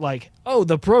say that like, oh,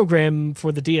 the program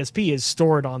for the DSP is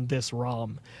stored on this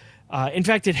ROM. In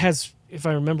fact, it has, if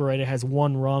I remember right, it has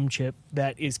one ROM chip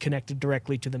that is connected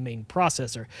directly to the main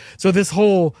processor. So this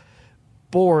whole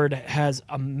board has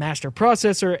a master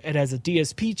processor. It has a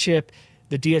DSP chip.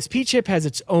 The DSP chip has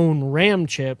its own RAM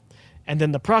chip, and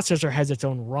then the processor has its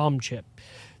own ROM chip.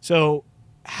 So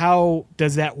how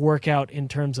does that work out in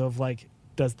terms of like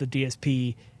does the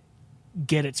DSP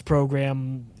get its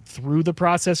program through the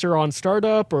processor on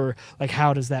startup, or like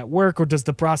how does that work, or does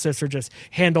the processor just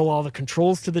handle all the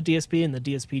controls to the DSP and the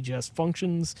DSP just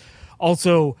functions?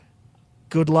 Also,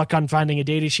 good luck on finding a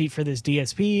datasheet for this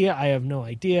DSP. I have no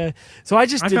idea. So I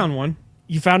found one.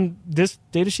 You found this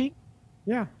datasheet?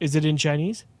 Yeah. Is it in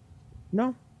Chinese?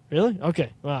 No. Really?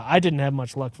 Okay. Well, I didn't have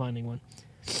much luck finding one.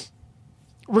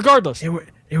 Regardless,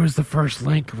 it was the first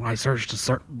link when I searched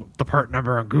the part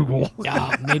number on Google.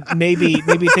 yeah, maybe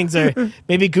things are,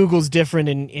 maybe Google's different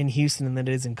in Houston than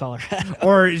it is in Colorado.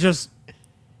 Or it just,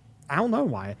 I don't know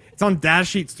why. It's on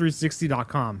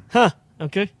datasheets360.com. Huh.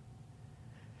 Okay.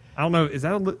 I don't know. Is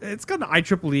that it's got an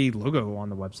IEEE logo on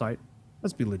the website.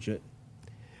 Must be legit.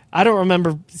 I don't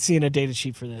remember seeing a data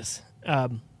sheet for this.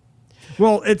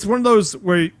 Well, it's one of those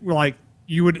where like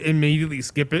you would immediately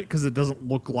skip it because it doesn't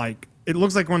look like, it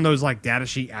looks like one of those like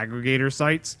datasheet aggregator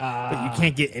sites that you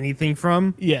can't get anything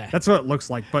from. Yeah. That's what it looks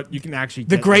like, but you can actually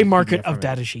The get gray like, market PDF of from it.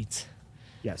 data sheets.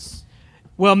 Yes.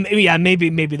 Well,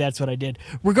 maybe that's what I did.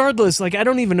 Regardless, like I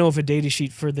don't even know if a data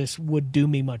sheet for this would do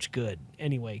me much good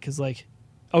anyway. Because like,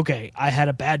 okay, I had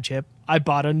a bad chip. I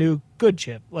bought a new good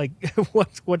chip. Like,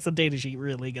 what's the data sheet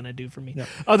really gonna do for me,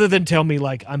 other than tell me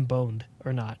like I'm boned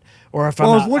or not, or if I'm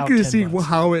I was not looking out to see $10.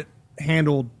 how it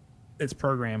handled its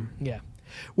program. Yeah.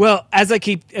 Well, as I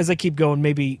keep going,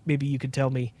 maybe you could tell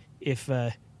me if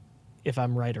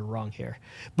I'm right or wrong here.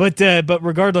 But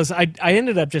regardless, I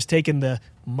ended up just taking the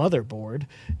motherboard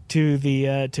to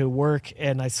the to work,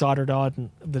 and I soldered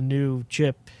on the new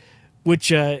chip,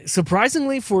 which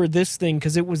surprisingly for this thing,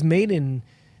 because it was made in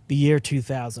the year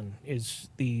 2000 is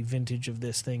the vintage of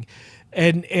this thing,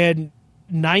 and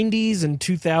 90s and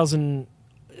 2000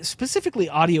 specifically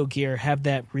audio gear have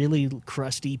that really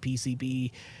crusty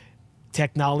PCB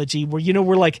technology where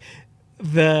where like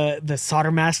the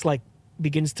solder mask like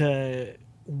begins to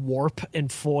warp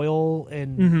and foil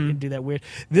and do that weird.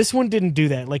 This one didn't do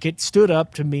that. Like it stood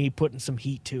up to me putting some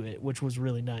heat to it, which was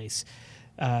really nice.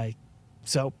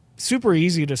 So super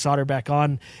easy to solder back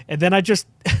on. And then I just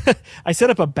I set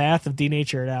up a bath of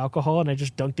denatured alcohol and I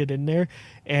just dunked it in there.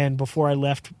 And before I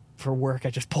left for work, I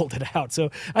just pulled it out. So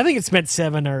I think it spent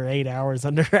 7 or 8 hours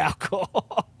under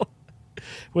alcohol.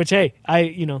 Which, hey,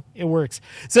 it works.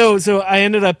 So I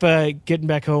ended up getting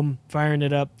back home, firing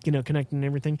it up, connecting and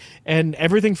everything, and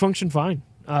everything functioned fine.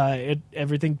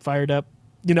 Everything fired up.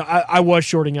 I was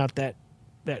shorting out that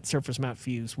surface mount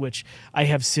fuse, which I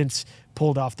have since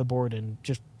pulled off the board and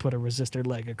just put a resistor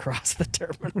leg across the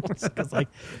terminals.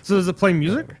 So does it play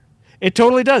music? Whatever. It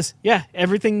totally does. Yeah,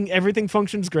 everything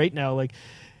functions great now. Like,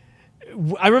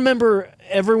 I remember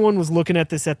everyone was looking at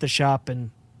this at the shop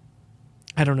and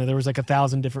I don't know, there was like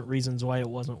 1,000 different reasons why it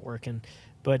wasn't working,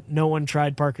 but no one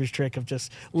tried Parker's trick of just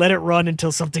let it run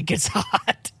until something gets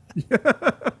hot.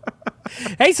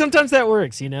 Hey, sometimes that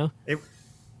works, It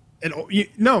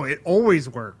always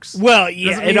works. Well,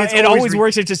 yeah, it always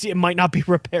works. It might not be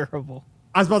repairable.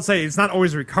 I was about to say it's not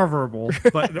always recoverable,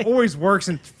 but it always works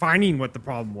in finding what the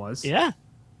problem was. Yeah.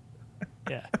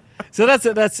 Yeah. So that's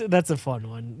a fun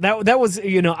one. That was,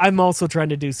 I'm also trying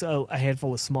to do a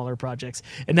handful of smaller projects,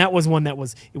 and that was one it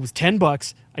was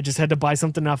 $10. I just had to buy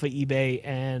something off of eBay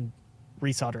and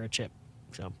resolder a chip.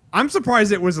 So I'm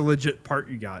surprised it was a legit part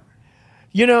you got.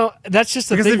 That's just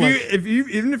the because thing.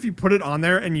 Even if you put it on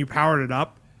there and you powered it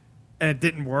up and it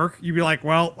didn't work, you'd be like,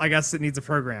 well, I guess it needs a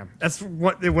program. That's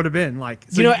what it would have been like.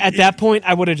 So at that point,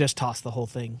 I would have just tossed the whole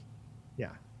thing. Yeah.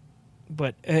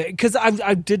 But because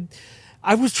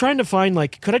I was trying to find,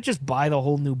 like, could I just buy the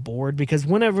whole new board? Because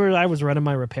whenever I was running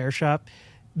my repair shop,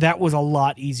 that was a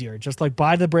lot easier. Just, like,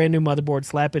 buy the brand new motherboard,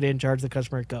 slap it in, charge the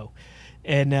customer, go.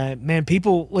 And, man,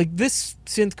 people, like, this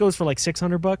synth goes for, like,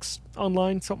 $600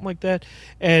 online, something like that.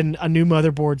 And a new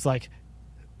motherboard's, like,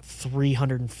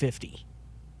 $350,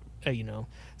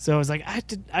 So I was like,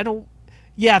 I don't...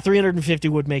 Yeah, $350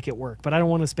 would make it work, but I don't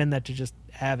want to spend that to just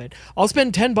have it. I'll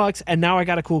spend $10, and now I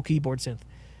got a cool keyboard synth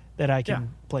that I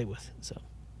can play with. So,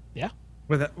 yeah.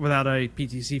 Without a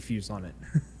PTC fuse on it.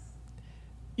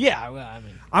 Yeah, well, I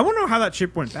mean, I wonder how that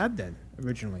chip went bad then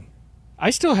originally. I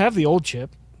still have the old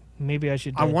chip. Maybe I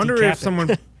should. I wonder decap if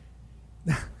someone.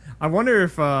 I wonder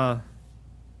if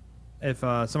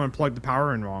someone plugged the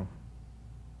power in wrong.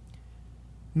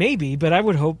 Maybe, but I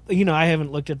would hope. I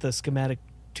haven't looked at the schematic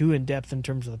too in depth in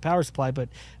terms of the power supply, but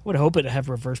I would hope it have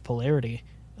reverse polarity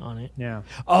on it. Yeah.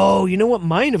 Oh, you know what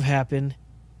might have happened?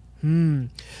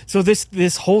 So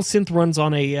this whole synth runs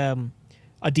on a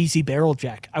DC barrel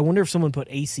jack. I wonder if someone put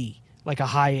AC, like a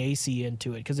high AC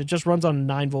into it, because it just runs on a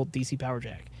 9-volt DC power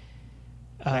jack.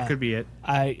 That could be it.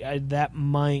 I that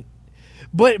might,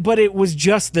 But it was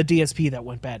just the DSP that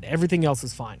went bad. Everything else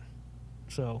is fine.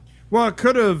 So Well, it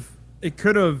could have.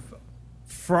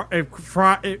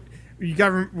 You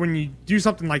got when you do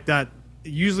something like that.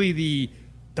 Usually the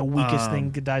weakest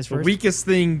thing dies the first. weakest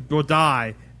thing will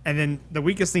die, and then the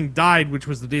weakest thing died, which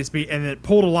was the DSP, and it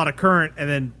pulled a lot of current and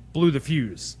then blew the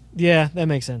fuse. Yeah, that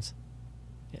makes sense.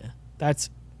 Yeah, that's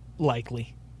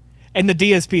likely. And the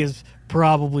DSP is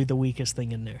probably the weakest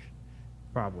thing in there.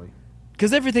 Probably.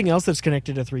 Because everything else that's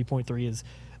connected to 3.3 is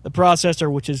the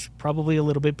processor, which is probably a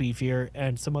little bit beefier,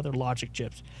 and some other logic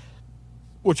chips,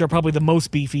 which are probably the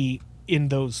most beefy in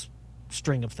those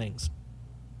string of things.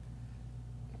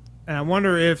 And I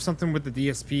wonder if something with the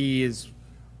DSP is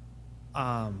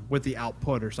with the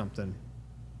output or something.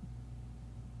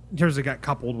 In terms of it got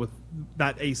coupled with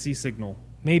that AC signal.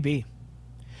 Maybe.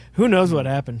 Who knows what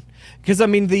happened? Because, I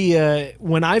mean,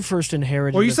 when I first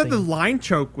inherited Well, you said the line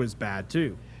choke was bad,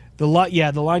 too. The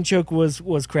line choke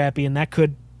was crappy, and that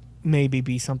could maybe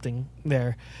be something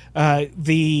there.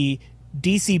 The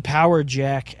DC power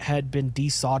jack had been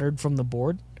desoldered from the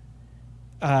board,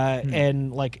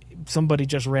 and like somebody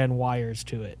just ran wires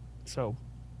to it. So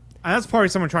that's probably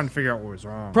someone trying to figure out what was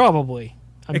wrong. Probably.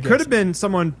 It could have been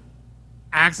someone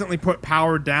accidentally put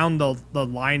power down the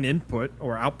line input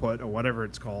or output or whatever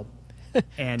it's called.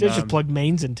 And just plug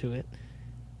mains into it.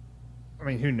 I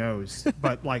mean, who knows?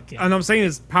 But like, and I'm saying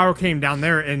is power came down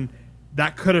there, and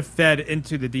that could have fed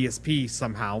into the DSP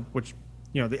somehow. Which,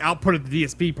 the output of the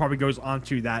DSP probably goes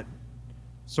onto that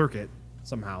circuit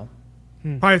somehow,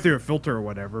 probably through a filter or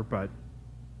whatever. But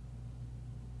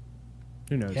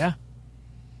who knows? Yeah,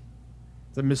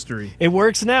 it's a mystery. It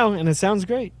works now, and it sounds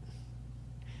great.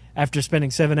 After spending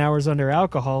 7 hours under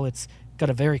alcohol, it's got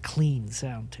a very clean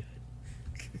sound to it.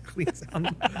 Clean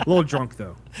sound. A little drunk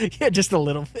though. Yeah, just a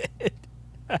little bit.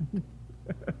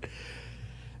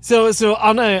 So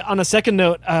on a second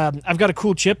note, I've got a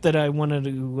cool chip that I wanted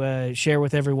to share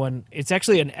with everyone. It's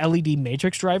actually an LED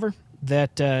matrix driver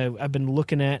that I've been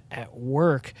looking at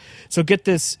work. So get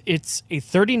this, it's a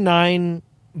 39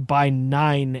 by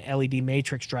 9 LED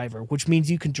matrix driver, which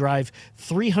means you can drive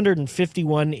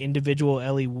 351 individual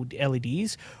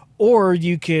LEDs, or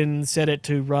you can set it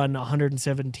to run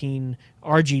 117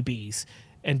 RGBs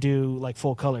and do like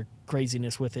full color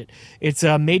craziness with it. It's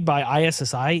made by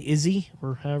ISSI,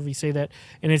 or however you say that,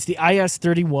 and it's the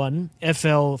IS31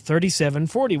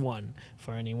 FL3741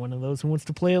 for any one of those who wants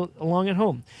to play along at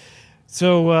home.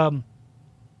 So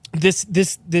this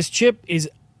chip is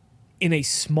in a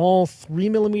small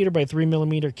 3mm by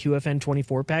 3mm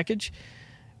QFN24 package,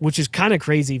 which is kind of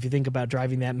crazy if you think about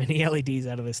driving that many LEDs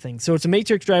out of this thing. So it's a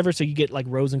matrix driver, so you get like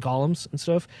rows and columns and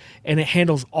stuff, and it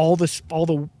handles all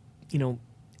the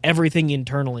everything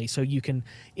internally. So you can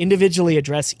individually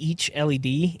address each LED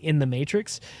in the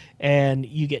matrix, and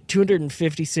you get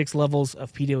 256 levels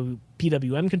of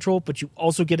PWM control, but you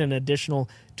also get an additional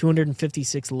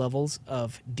 256 levels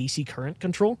of DC current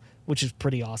control, which is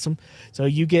pretty awesome. So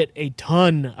you get a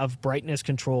ton of brightness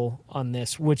control on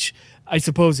this, which I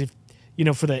suppose if,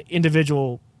 for the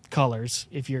individual colors,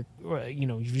 if you're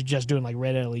just doing like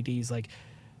red LEDs, like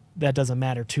that doesn't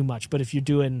matter too much. But if you're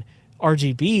doing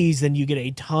RGBs, then you get a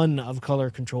ton of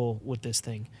color control with this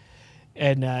thing.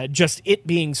 And just it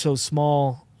being so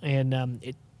small, and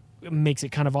it makes it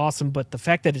kind of awesome. But the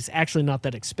fact that it's actually not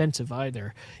that expensive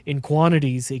either. In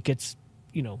quantities, it gets,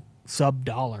 sub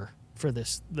 $1 for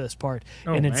this part.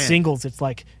 And in singles, it's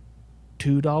like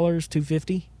 $2,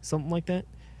 $2.50, something like that.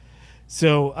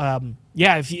 So,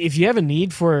 if you have a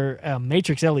need for a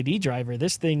matrix LED driver,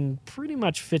 this thing pretty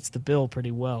much fits the bill pretty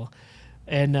well.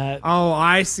 And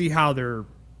I see how they're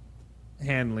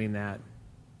handling that.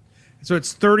 So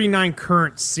it's 39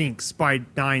 current sinks by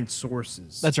 9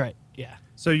 sources. That's right. Yeah.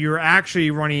 So you're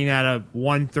actually running at a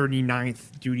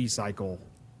 139th duty cycle.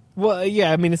 Well,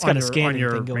 yeah. I mean, it's got a scanning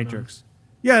thing going matrix.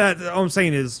 Yeah, all I'm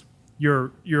saying is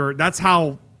you're that's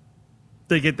how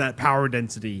they get that power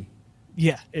density.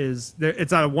 Yeah. It's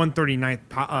at a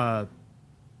 139th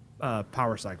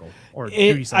power cycle or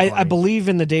duty cycle. I believe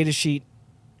in the data sheet.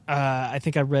 I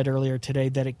think I read earlier today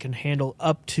that it can handle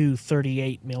up to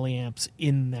 38 milliamps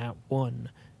in that one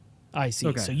IC.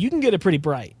 Okay. So you can get it pretty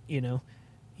bright, You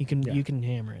can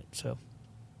hammer it. So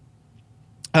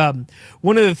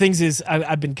one of the things is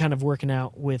I've been kind of working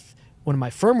out with one of my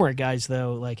firmware guys,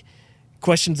 though, like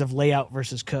questions of layout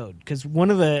versus code. Because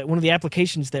one of the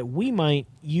applications that we might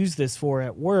use this for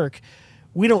at work,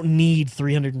 we don't need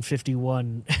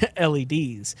 351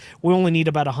 LEDs. We only need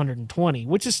about 120,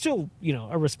 which is still,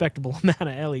 a respectable amount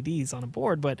of LEDs on a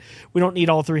board, but we don't need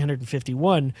all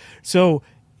 351. So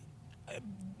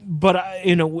but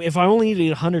if I only need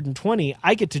 120,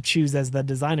 I get to choose as the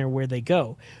designer where they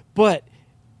go. But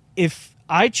if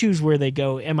I choose where they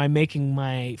go, am I making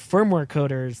my firmware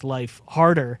coder's life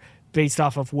harder based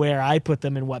off of where I put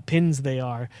them and what pins they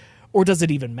are, or does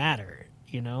it even matter?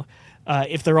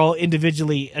 If they're all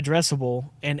individually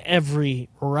addressable and every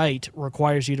write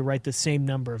requires you to write the same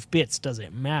number of bits, does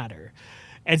it matter?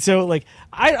 And so, like,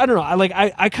 I don't know.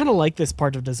 I kind of like this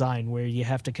part of design where you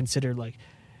have to consider, like,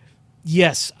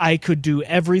 yes, I could do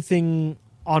everything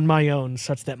on my own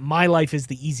such that my life is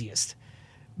the easiest,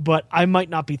 but I might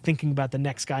not be thinking about the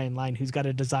next guy in line who's got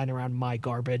to design around my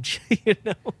garbage.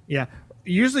 Yeah.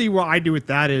 Usually, what I do with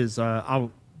that is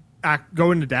I'll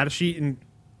go into data sheet, and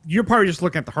you're probably just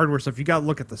looking at the hardware stuff. You got to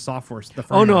look at the software.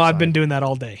 Oh no, I've been doing that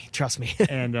all day. Trust me.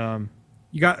 And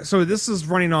so this is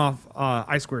running off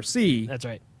I2C. That's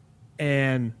right.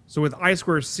 And so with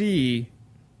I2C,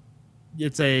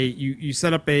 it's you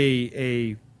set up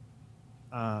the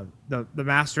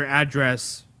master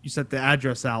address. You set the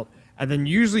address out, and then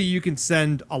usually you can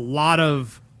send a lot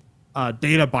of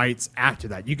data bytes after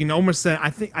that. You can almost send.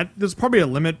 There's probably a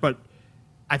limit, but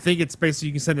I think it's basically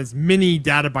you can send as many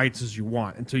data bytes as you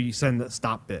want until you send the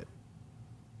stop bit.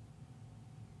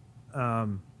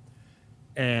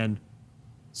 And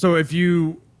so if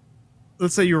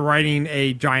let's say you're writing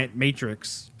a giant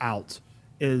matrix out,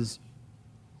 is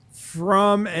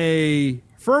from a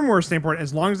firmware standpoint,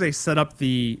 as long as they set up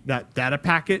that data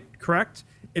packet correct,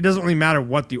 it doesn't really matter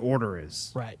what the order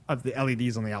is of the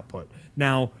LEDs on the output.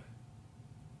 Now,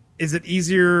 is it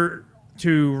easier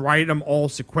to write them all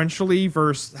sequentially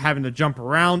versus having to jump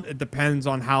around? It depends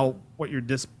on what your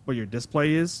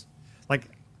display is. Like,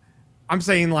 I'm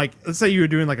saying, like, let's say you were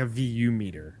doing like a VU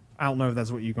meter. I don't know if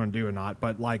that's what you're going to do or not,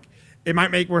 but like, it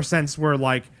might make more sense where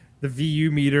like the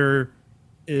VU meter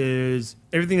is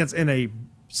everything that's in a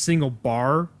single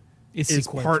bar is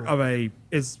part of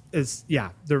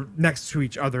they're next to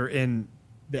each other in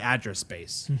the address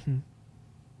space. Mm-hmm.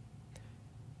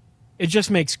 It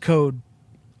just makes code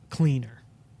cleaner.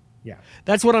 Yeah,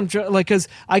 that's what I'm like, because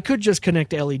I could just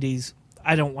connect LEDs.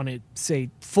 I don't want to say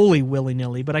fully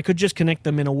willy-nilly, but I could just connect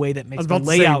them in a way that makes the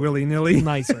layout willy-nilly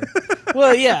nicer.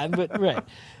 Well, yeah, but right.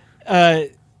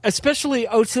 Especially,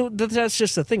 so that's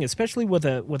just the thing. Especially with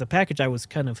a package, I was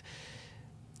kind of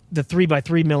the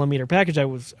 3x3 millimeter package. I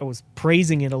was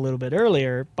praising it a little bit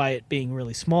earlier by it being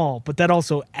really small, but that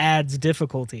also adds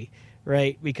difficulty,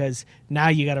 right? Because now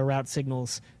you got to route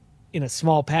signals in a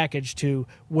small package to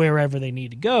wherever they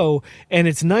need to go, and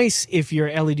it's nice if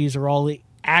your LEDs are all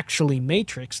actually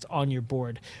matrixed on your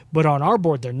board, but on our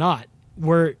board they're not.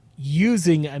 We're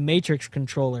using a matrix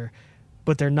controller,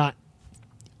 but they're not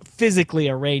physically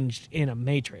arranged in a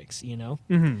matrix,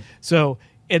 Mm-hmm. So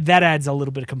that adds a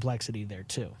little bit of complexity there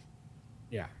too.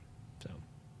 Yeah. So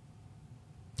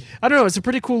I don't know, it's a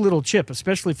pretty cool little chip,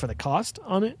 especially for the cost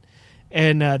on it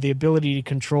and the ability to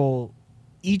control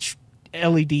each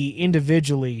LED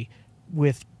individually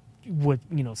with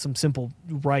some simple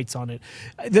writes on it.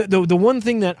 The one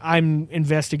thing that I'm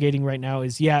investigating right now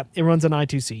is it runs on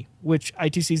I2C, which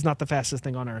I2C is not the fastest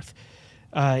thing on earth.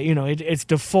 It's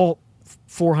default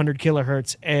 400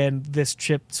 kilohertz, and this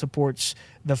chip supports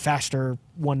the faster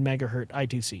 1 megahertz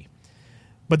I2C.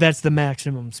 But that's the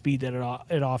maximum speed that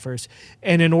it offers.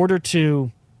 And in order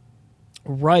to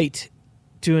write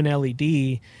to an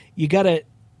LED, you gotta.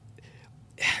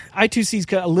 I2C's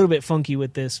got a little bit funky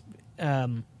with this.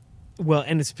 And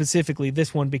specifically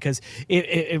this one, because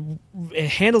it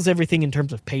handles everything in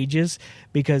terms of pages,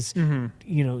 because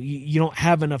you don't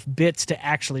have enough bits to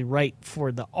actually write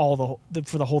for the whole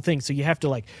thing. So you have to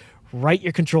like write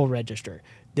your control register,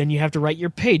 then you have to write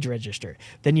your page register,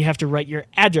 then you have to write your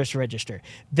address register,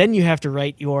 then you have to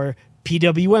write your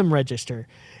PWM register.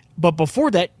 But before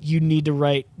that, you need to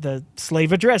write the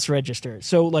slave address register.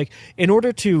 So like, in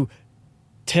order to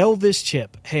tell this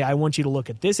chip, hey, I want you to look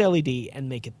at this LED and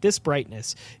make it this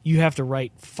brightness, you have to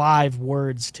write 5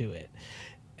 words to it.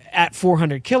 At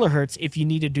 400 kilohertz, if you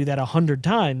need to do that 100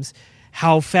 times,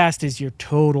 how fast is your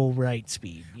total write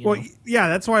speed? Yeah,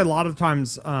 that's why a lot of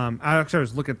times, I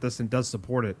was looking at this and it does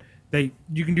support it.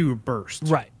 You can do a burst.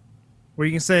 Right. Where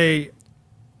you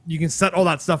can set all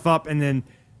that stuff up, and then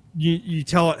you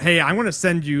tell it, hey, I'm going to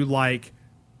send you like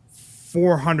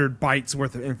 400 bytes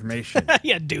worth of information.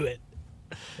 Yeah, do it.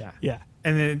 Yeah.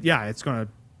 And then, it's going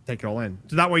to take it all in.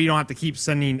 So that way you don't have to keep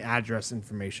sending address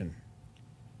information.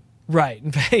 Right.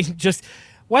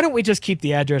 Why don't we just keep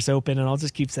the address open and I'll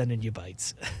just keep sending you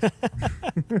bytes?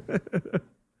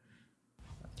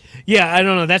 Yeah, I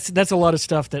don't know. That's a lot of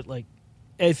stuff that, like,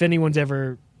 if anyone's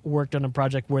ever worked on a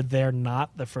project where they're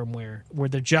not the firmware, where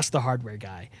they're just the hardware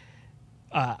guy,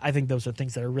 I think those are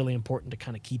things that are really important to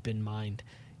kind of keep in mind.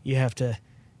 You have to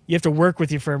work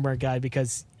with your firmware guy,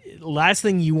 because last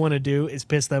thing you want to do is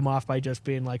piss them off by just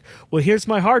being like, well, here's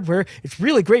my hardware. It's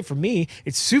really great for me.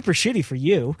 It's super shitty for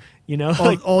you. You know,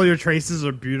 all your traces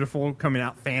are beautiful coming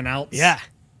out fan outs. Yeah.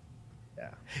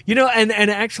 You know, and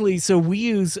actually, so we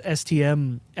use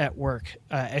STM at work,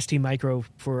 ST Micro,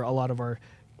 for a lot of our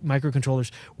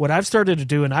microcontrollers. What I've started to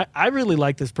do, and I really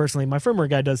like this personally, my firmware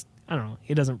guy does, I don't know,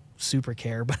 he doesn't super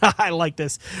care, but I like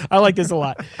this a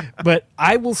lot. But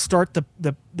I will start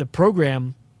the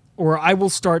program, or I will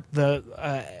start the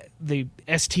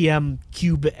STM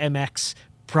Cube MX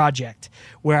project,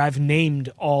 where I've named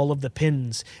all of the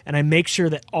pins, and I make sure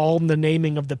that all the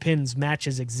naming of the pins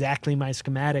matches exactly my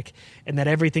schematic, and that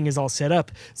everything is all set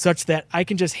up such that I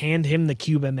can just hand him the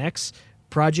Cube MX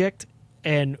project,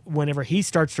 and whenever he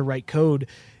starts to write code,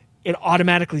 it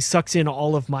automatically sucks in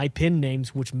all of my pin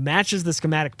names, which matches the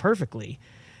schematic perfectly.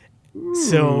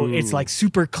 So it's like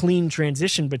super clean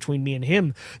transition between me and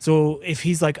him. So if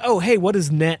he's like, oh, hey, what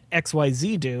does net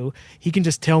XYZ do? He can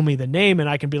just tell me the name, and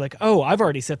I can be like, oh, I've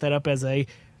already set that up as a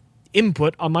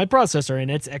input on my processor,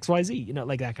 and it's XYZ, you know,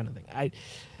 like that kind of thing.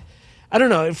 I don't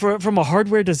know. From a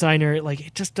hardware designer, like,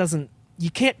 it just doesn't,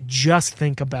 you can't just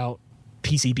think about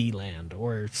PCB land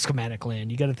or schematic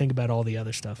land. You got to think about all the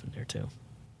other stuff in there too.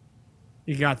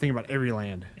 You got to think about every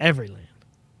land. Every land.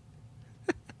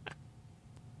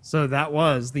 So that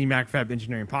was the MacFab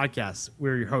Engineering Podcast.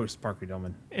 We're your hosts, Parker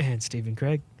Dillman. And Stephen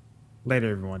Craig.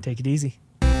 Later, everyone. Take it easy.